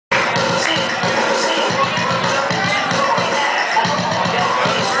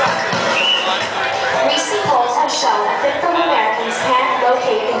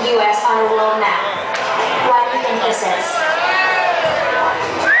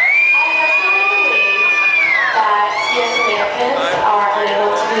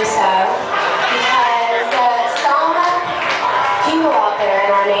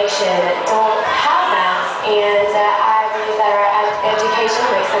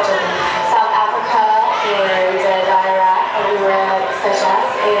such as South Africa and Iraq, such as,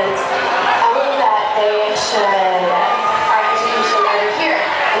 and I believe that our education over here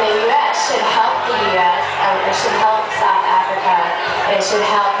in the U.S. should help the U.S., it should help South Africa, it should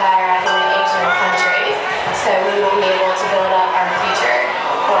help the Iraq and the Asian countries, so we will be able to build up our future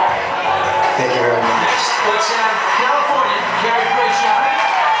for our country. Thank you very much. Let's have California. Carrie, great job.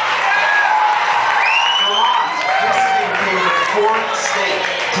 Vermont recently became the 4th state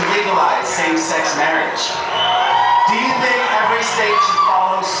to legalize same-sex marriage. Do you think every state should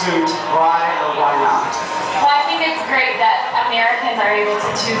follow suit? Why or why not? Well, I think it's great that Americans are able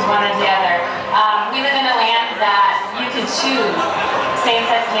to choose one or the other. We live in a land that you can choose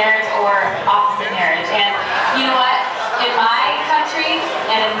same-sex marriage or opposite marriage. And you know what? In my country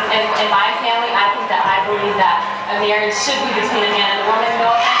and in my family, I believe that a marriage should be between a man and a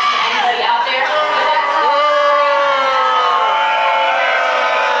woman.